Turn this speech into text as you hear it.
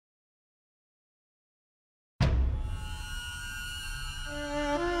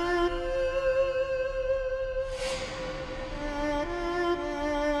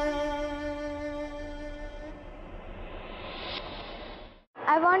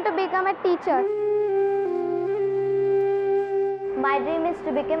want to become a teacher. My dream is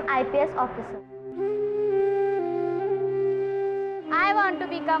to become IPS officer. I want to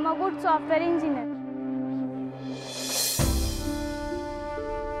become a good software engineer.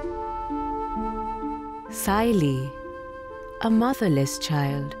 Saili, a motherless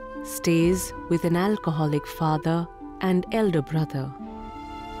child, stays with an alcoholic father and elder brother.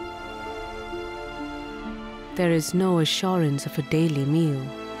 There is no assurance of a daily meal.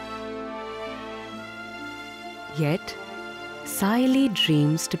 Yet, Saili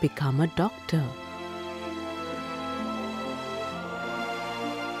dreams to become a doctor.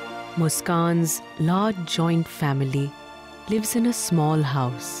 Muskan's large joint family lives in a small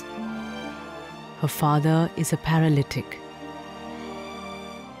house. Her father is a paralytic.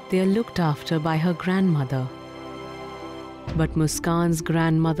 They are looked after by her grandmother. But Muskan's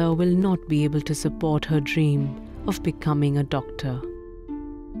grandmother will not be able to support her dream of becoming a doctor.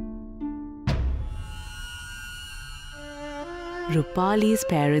 Rupali's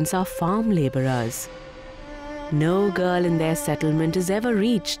parents are farm laborers. No girl in their settlement has ever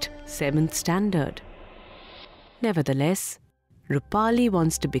reached 7th standard. Nevertheless, Rupali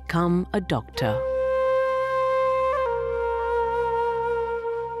wants to become a doctor.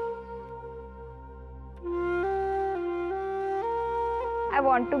 I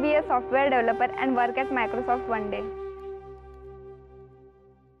want to be a software developer and work at Microsoft one day.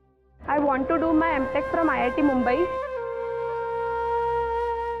 I want to do my M.Sc from IIT Mumbai.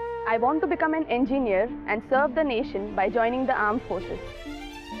 I want to become an engineer and serve the nation by joining the armed forces.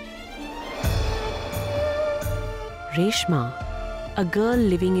 Reshma, a girl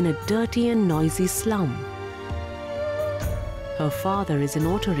living in a dirty and noisy slum. Her father is an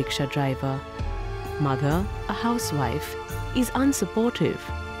auto rickshaw driver. Mother, a housewife, is unsupportive.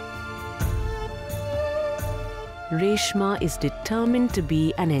 Reshma is determined to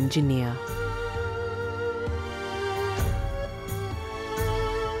be an engineer.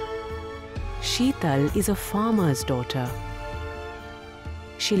 Sheetal is a farmer's daughter.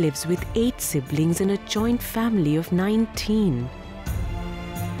 She lives with 8 siblings in a joint family of 19.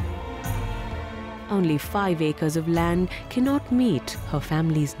 Only 5 acres of land cannot meet her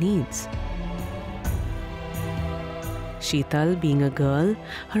family's needs. Sheetal, being a girl,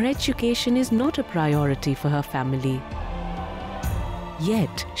 her education is not a priority for her family.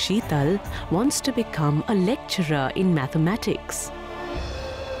 Yet, Sheetal wants to become a lecturer in mathematics.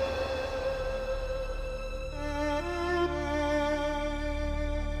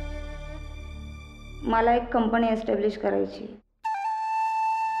 मला एक company establish करायची.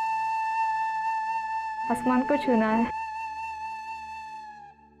 आसमान को छूना है.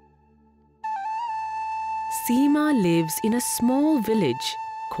 Seema lives in a small village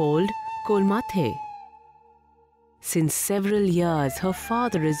called Kolmathe. Since several years, her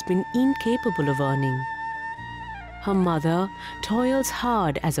father has been incapable of earning. Her mother toils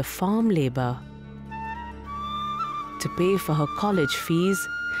hard as a farm labor. To pay for her college fees,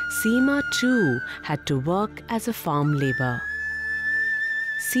 Seema too had to work as a farm labor.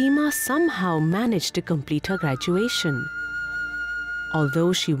 Seema somehow managed to complete her graduation.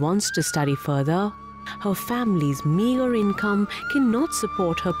 Although she wants to study further, her family's meager income cannot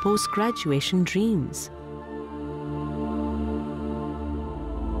support her post-graduation dreams.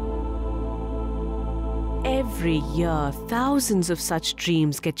 Every year, thousands of such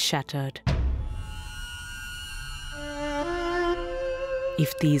dreams get shattered.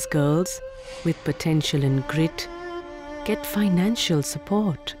 If these girls, with potential and grit, get financial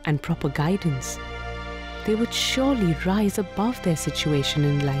support and proper guidance, they would surely rise above their situation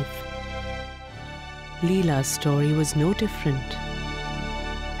in life. Leela's story was no different.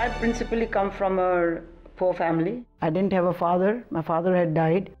 I principally come from a poor family. I didn't have a father. My father had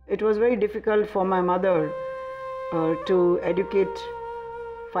died. It was very difficult for my mother to educate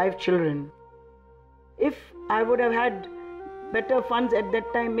 5 children. If I would have had better funds at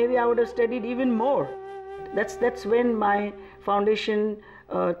that time, maybe I would have studied even more. That's when my foundation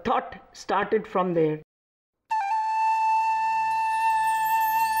thought started from there.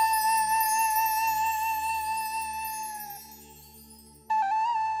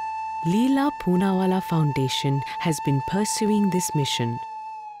 Lila Poonawalla Foundation has been pursuing this mission,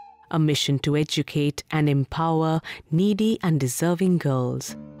 a mission to educate and empower needy and deserving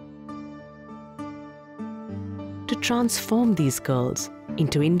girls, to transform these girls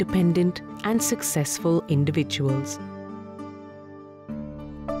into independent and successful individuals.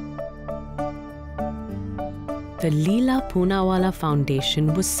 The Lila Poonawalla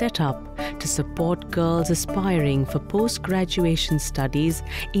Foundation was set up to support girls aspiring for post-graduation studies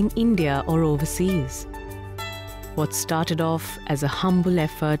in India or overseas. What started off as a humble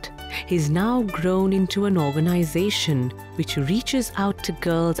effort is now grown into an organization which reaches out to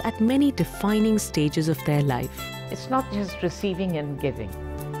girls at many defining stages of their life. It's not just receiving and giving.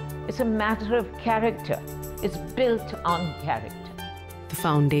 It's a matter of character. It's built on character. The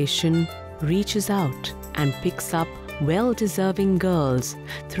foundation reaches out and picks up well-deserving girls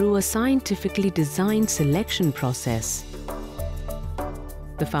through a scientifically designed selection process.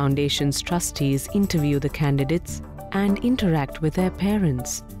 The foundation's trustees interview the candidates and interact with their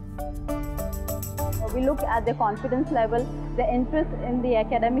parents. We look at their confidence level, their interest in the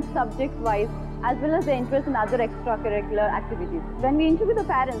academic subject-wise, as well as their interest in other extracurricular activities. When we interview the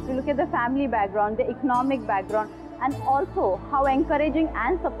parents, we look at the family background, the economic background, and also how encouraging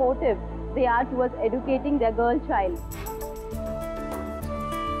and supportive they are towards educating their girl child.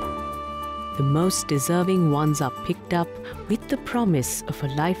 The most deserving ones are picked up with the promise of a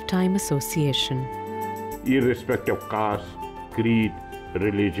lifetime association. Irrespective of caste, creed,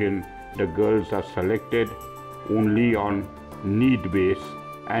 religion, the girls are selected only on need base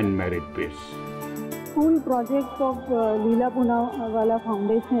and merit base. School project of Lila Poonawalla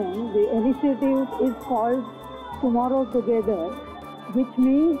Foundation, the initiative is called Tomorrow Together, which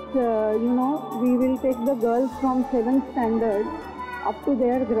means, we will take the girls from 7th standard up to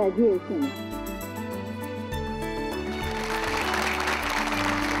their graduation.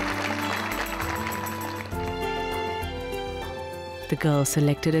 The girls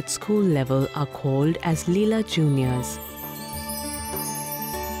selected at school level are called as Lila Juniors.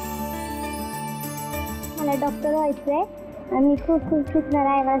 मला doctor व्हायचं आहे आणि खूप शिकणार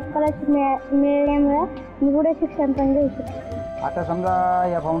आहे. मला scholarship मिळाल्यामुळं मी पुढे शिक्षण पण घेऊ शकतो. आता समजा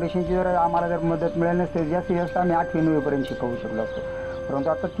या फाउंडेशनची जर आम्हाला जर मदत मिळाली नसते जास्तीत जास्त आम्ही 8वी-9वी पर्यंत शिकवू शकलो असतो. परंतु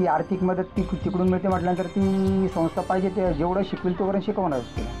आता ती आर्थिक मदत तिकडून मिळते म्हटल्यानंतर ती संस्था पाहिजे ते जेवढं शिकवेल तोपर्यंत शिकवणार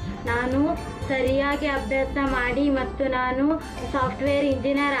असते. ನಾನು ಸರಿಯಾಗಿ ಅಭ್ಯಾಸ ಮಾಡಿ ಮತ್ತು ನಾನು ಸಾಫ್ಟ್ವೇರ್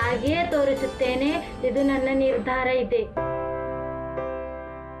ಇಂಜಿನಿಯರ್ ಆಗಿಯೇ ತೋರಿಸುತ್ತೇನೆ. ಇದು ನನ್ನ ನಿರ್ಧಾರ ಇದೆ.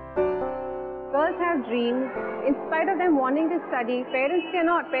 Girls have dreams. In spite of them wanting to study, parents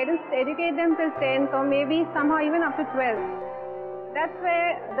cannot. Parents educate them till 10th or maybe somehow even up to 12th. That's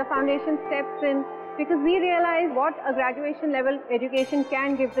where the foundation steps in, because we realize what a graduation level education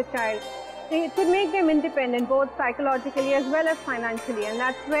can give the child. It could make them independent, both psychologically as well as financially, and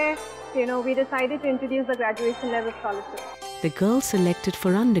that's where, we decided to introduce the graduation level scholarship. The girls selected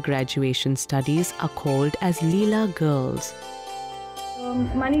for undergraduation studies are called as Lila Girls.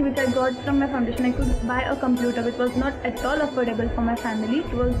 Money which I got from my foundation, I could buy a computer which was not at all affordable for my family.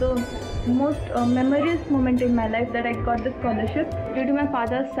 It was the most memorable moment in my life that I got the scholarship. Due to my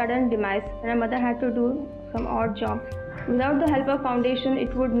father's sudden demise, my mother had to do some odd jobs. Without the help of foundation,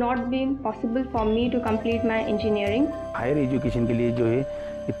 it would not be possible for me to complete my engineering. Higher education के लिए जो है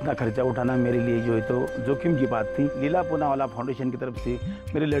इतना खर्चा उठाना मेरे लिए जो है तो जोखिम की बात थी. लीला पूनावाला फाउंडेशन की तरफ से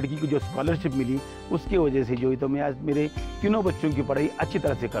मेरी लड़की को जो स्कॉलरशिप मिली उसकी वजह से जो है तो मैं आज मेरे तीनों बच्चों की पढ़ाई अच्छी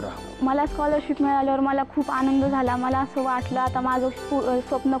तरह से कर रहा हूँ. मला स्कॉलरशिप मिळाल्यावर मला खूप आनंद झाला. मला असं वाटलं आता माझं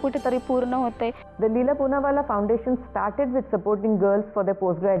स्वप्न कुठेतरी पूर्ण होते. The Lila Poonawalla Foundation started with supporting girls for their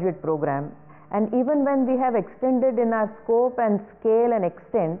postgraduate program. And even when we have extended in our scope and scale and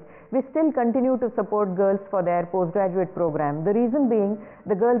extent, we still continue to support girls for their postgraduate program. The reason being,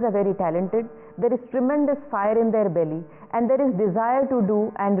 the girls are very talented, there is tremendous fire in their belly, and there is desire to do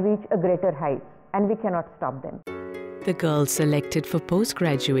and reach a greater height, and we cannot stop them. The girls selected for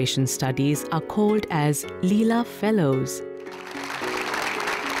post-graduation studies are called as Lila Fellows.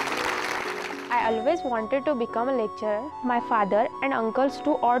 I always wanted to become a lecturer. My father and uncles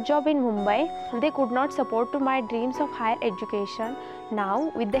do odd job in Mumbai. They could not support to my dreams of higher education.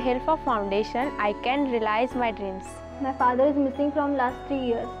 Now, with the help of foundation, I can realize my dreams. My father is missing from last 3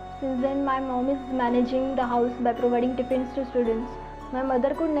 years. Since then, my mom is managing the house by providing tiffins to students. My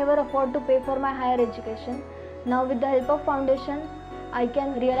mother could never afford to pay for my higher education. Now, with the help of foundation, I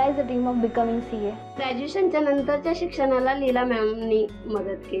can realize the dream of becoming CA. ग्रॅज्युएशनच्या नंतरच्या शिक्षणाला लीला मॅमनी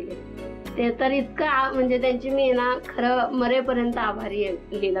मदत केली. ते तर इतकं म्हणजे त्यांची मी ना खरं मरेपर्यंत आभारी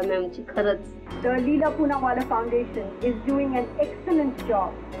आहे लीला मॅमची खरंच. The Lila Poonawalla Foundation is doing an excellent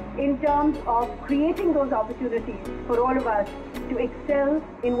job in terms of creating those opportunities for all of us to excel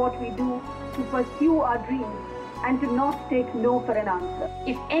in what we do, to pursue our dreams, and to not take no for an answer.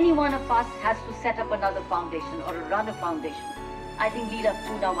 If any one of us has to set up another foundation or run a foundation, I think Lila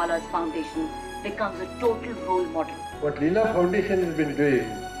Poonawalla's foundation becomes a total role model. What Lila Foundation has been doing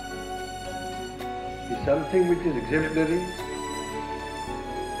is something which is exemplary,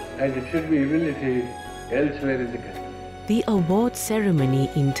 and it should be emulated elsewhere in the country. The award ceremony,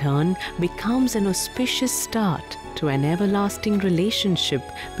 in turn, becomes an auspicious start to an everlasting relationship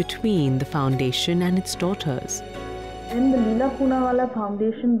between the foundation and its daughters. When the Lila Poonawalla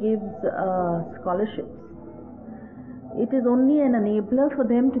Foundation gives scholarships, it is only an enabler for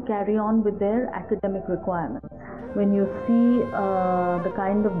them to carry on with their academic requirements. When you see the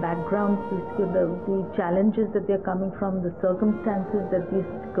kind of backgrounds, the challenges that they're coming from, the circumstances that these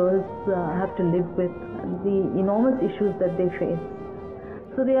girls have to live with, the enormous issues that they face.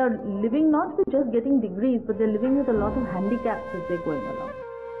 So they are living not with just getting degrees, but they're living with a lot of handicaps as they're going along.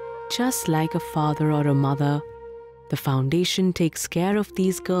 Just like a father or a mother, the foundation takes care of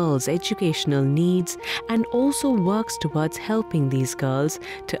these girls' educational needs and also works towards helping these girls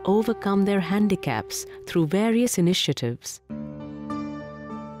to overcome their handicaps through various initiatives.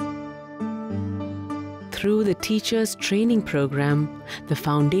 Through the Teachers Training Program, the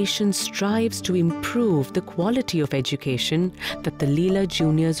foundation strives to improve the quality of education that the Lila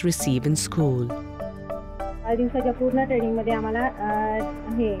juniors receive in school. 8 दिवसाच्या पूर्ण ट्रेनिंगमध्ये आम्हाला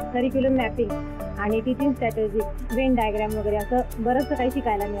हे curriculum mapping आणि teaching strategy, Venn diagram वगैरे असं बरंचसं काही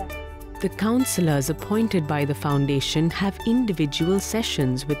शिकायला मिळालं. The counselors appointed by the foundation have individual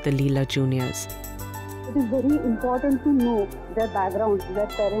sessions with the Lila juniors. It is very important to know their backgrounds, their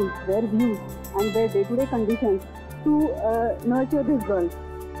parents, their views and their day-to-day conditions to nurture these girls.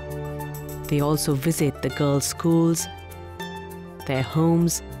 They also visit the girls' schools, their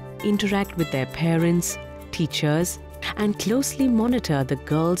homes, interact with their parents, teachers, and closely monitor the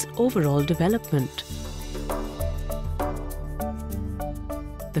girls' overall development.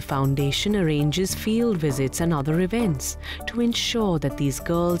 The foundation arranges field visits and other events to ensure that these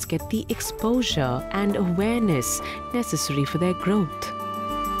girls get the exposure and awareness necessary for their growth.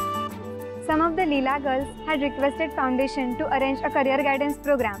 Some of the Lila girls had requested foundation to arrange a career guidance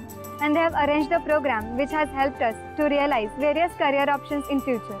program, and they have arranged the program, which has helped us to realize various career options in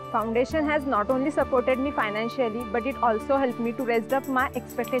future. Foundation has not only supported me financially, but it also helped me to raise up my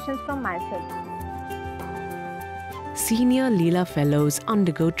expectations from myself. Senior Lila Fellows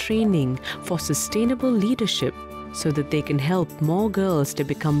undergo training for sustainable leadership so that they can help more girls to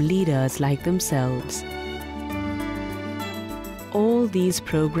become leaders like themselves. All these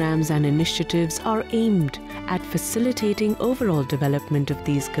programs and initiatives are aimed at facilitating overall development of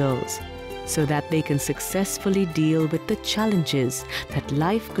these girls so that they can successfully deal with the challenges that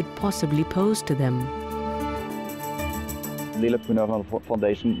life could possibly pose to them. Lila Poonawalla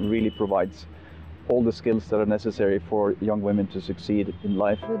Foundation really provides all the skills that are necessary for young women to succeed in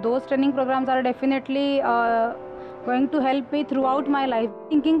life. Those training programs are definitely going to help me throughout my life.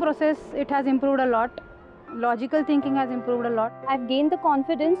 Thinking process, it has improved a lot. Logical thinking has improved a lot. I've gained the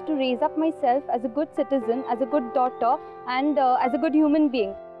confidence to raise up myself as a good citizen, as a good daughter, and as a good human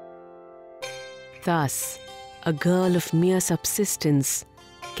being. Thus, a girl of mere subsistence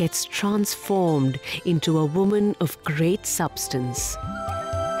gets transformed into a woman of great substance.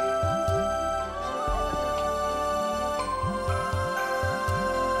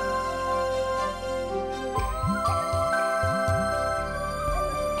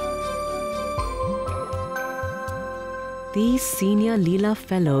 These senior Lila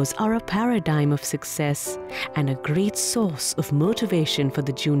Fellows are a paradigm of success and a great source of motivation for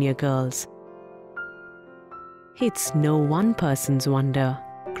the junior girls. It's no one person's wonder.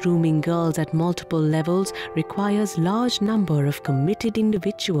 Grooming girls at multiple levels requires large number of committed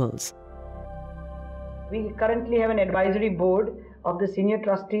individuals. We currently have an advisory board of the senior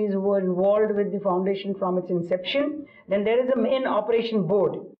trustees who were involved with the foundation from its inception. Then there is a main operation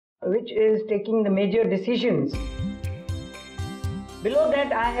board which is taking the major decisions. Below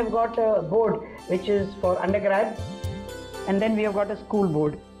that I have got a board which is for undergrad, and then we have got a school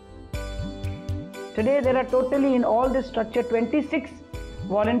board. Today there are totally in all this structure 26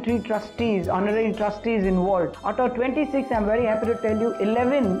 voluntary trustees, honorary trustees involved. Out of 26, I am very happy to tell you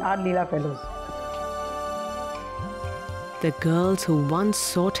 11 are Lila Fellows. The girls who once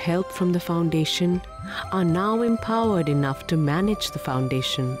sought help from the foundation are now empowered enough to manage the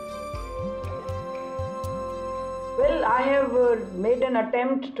foundation. Well, I have made an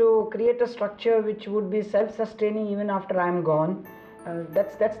attempt to create a structure which would be self-sustaining even after I am gone.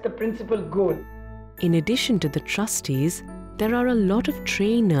 That's the principal goal. In addition to the trustees, there are a lot of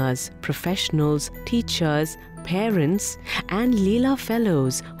trainers, professionals, teachers, parents, and Lila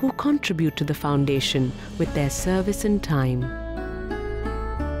Fellows who contribute to the foundation with their service and time.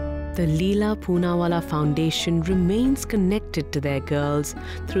 The Lila Poonawalla Foundation remains connected to their girls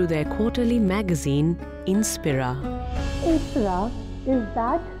through their quarterly magazine, Inspira. Inspira is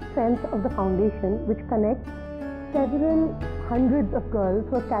that sense of the foundation which connects several hundreds of girls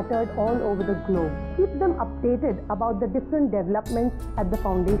who are scattered all over the globe. Keep them updated about the different developments at the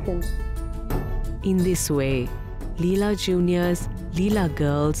foundation. In this way, Lila Juniors, Lila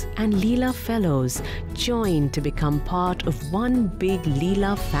Girls and Lila Fellows join to become part of one big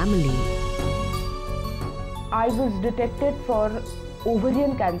Lila family. I was detected for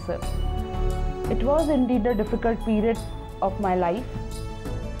ovarian cancer. It was indeed a difficult period of my life.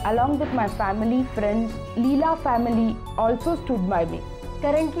 Along with my family, friends, Lila family also stood by me.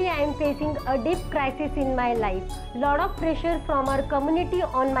 Currently, I am facing a deep crisis in my life. Lot of pressure from our community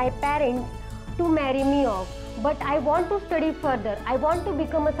on my parents to marry me off. But I want to study further. I want to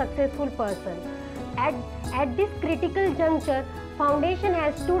become a successful person. At this critical juncture, Foundation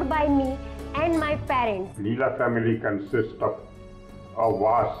has stood by me and my parents. Lila family consists of a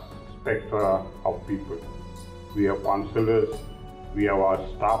vast spectrum of people. We have counselors, we have our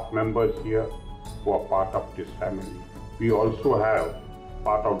staff members here who are part of this family. We also have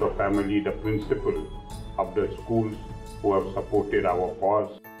part of the family, the principal of the schools who have supported our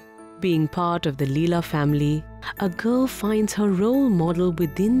cause. Being part of the Lila family, a girl finds her role model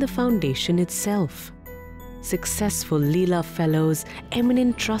within the foundation itself. Successful Lila Fellows,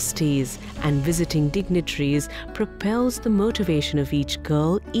 eminent trustees and visiting dignitaries propels the motivation of each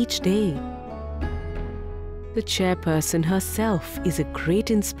girl each day. The chairperson herself is a great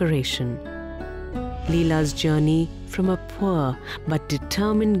inspiration. Lila's journey from a poor but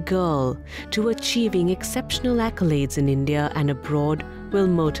determined girl to achieving exceptional accolades in India and abroad will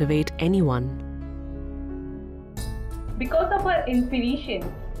motivate anyone. Because of her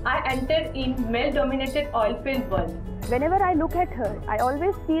inspiration, I entered in male-dominated oilfield world. Whenever I look at her, I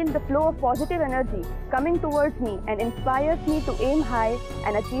always feel the flow of positive energy coming towards me and inspires me to aim high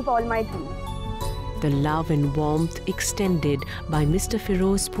and achieve all my dreams. The love and warmth extended by Mr.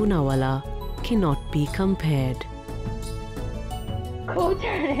 Feroz Poonawalla cannot be compared. खूप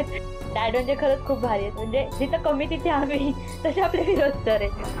छान आहेत. Dad म्हणजे खरंच खूप भारी आहेत. म्हणजे जिथं कमी तिथे आम्ही तसे आपले फिरोज सर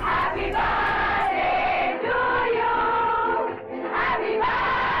आहेत.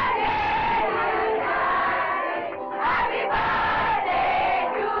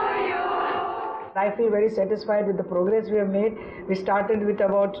 I feel very satisfied with the progress we have made. We started with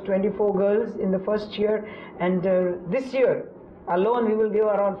about 24 girls in the first year, and this year alone we will give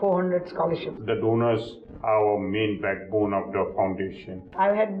around 400 scholarships. The donors are our main backbone of the foundation.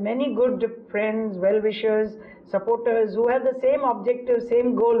 I've had many good friends, well-wishers, supporters who have the same objectives,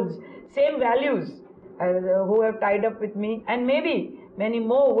 same goals, same values, who have tied up with me, and maybe many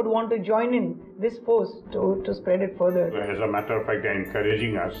more would want to join in this force to spread it further. As a matter of fact, they're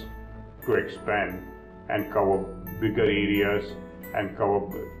encouraging us to expand and cover bigger areas and cover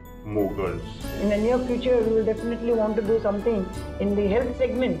more girls. In the near future, we will definitely want to do something in the health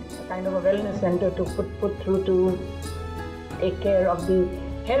segment, a kind of a wellness center to put through to take care of the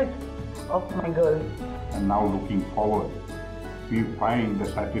health of my girls. And now looking forward, we find the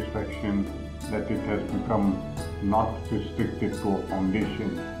satisfaction that it has become not restricted to a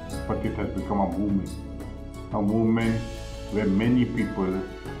foundation, but it has become a movement where many people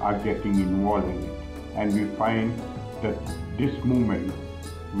are getting involved in it. And we find that this movement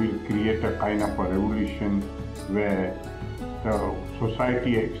will create a kind of a revolution where the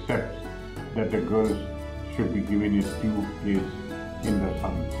society accepts that the girls should be given a due place in the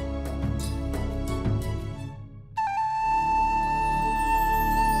sun.